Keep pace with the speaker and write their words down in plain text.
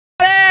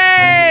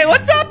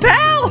what's up,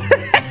 pal?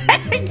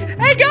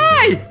 Hey,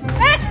 guy!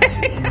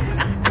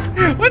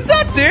 Hey! What's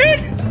up,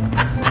 dude?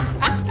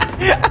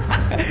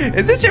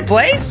 Is this your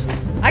place?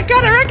 I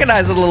kind of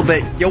recognize it a little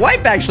bit. Your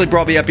wife actually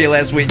brought me up here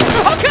last week.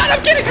 Oh, God,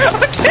 I'm kidding!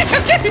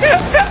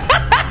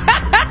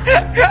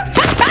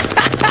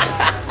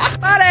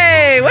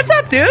 Buddy, what's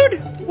up,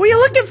 dude? What are you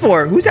looking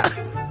for? Who's out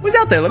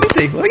there? Let me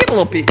see. Let me get a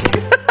little peek.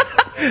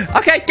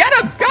 Okay, get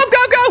him! Go,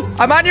 go, go!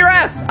 I'm on your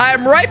ass. I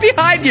am right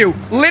behind you.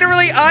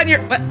 Literally on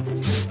your... What?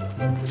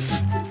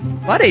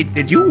 Buddy,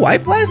 did you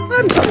wipe last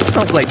time? Something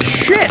smells like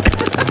shit.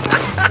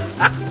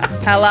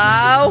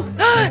 Hello?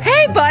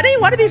 Hey, buddy,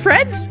 want to be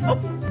friends? Oh.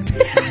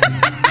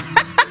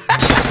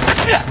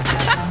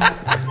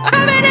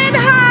 Coming in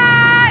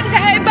hot!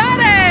 Hey,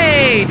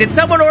 buddy! Did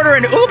someone order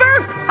an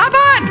Uber? Hop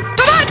on!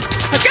 Come on!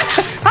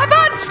 Hop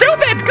on,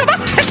 stupid! Come on!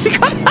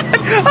 Come on!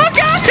 Oh,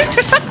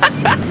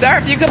 God! Sir,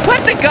 if you could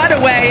put the gun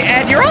away,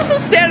 and you're also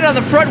standing on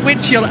the front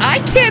windshield, I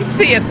can't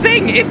see a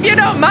thing, if you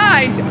don't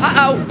mind.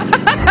 Uh-oh.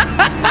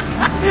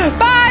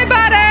 Bye,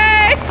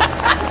 buddy!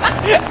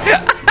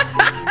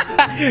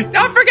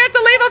 Don't forget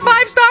to leave a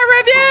 5-star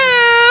review!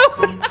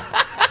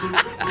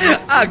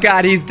 Oh,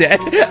 God, he's dead.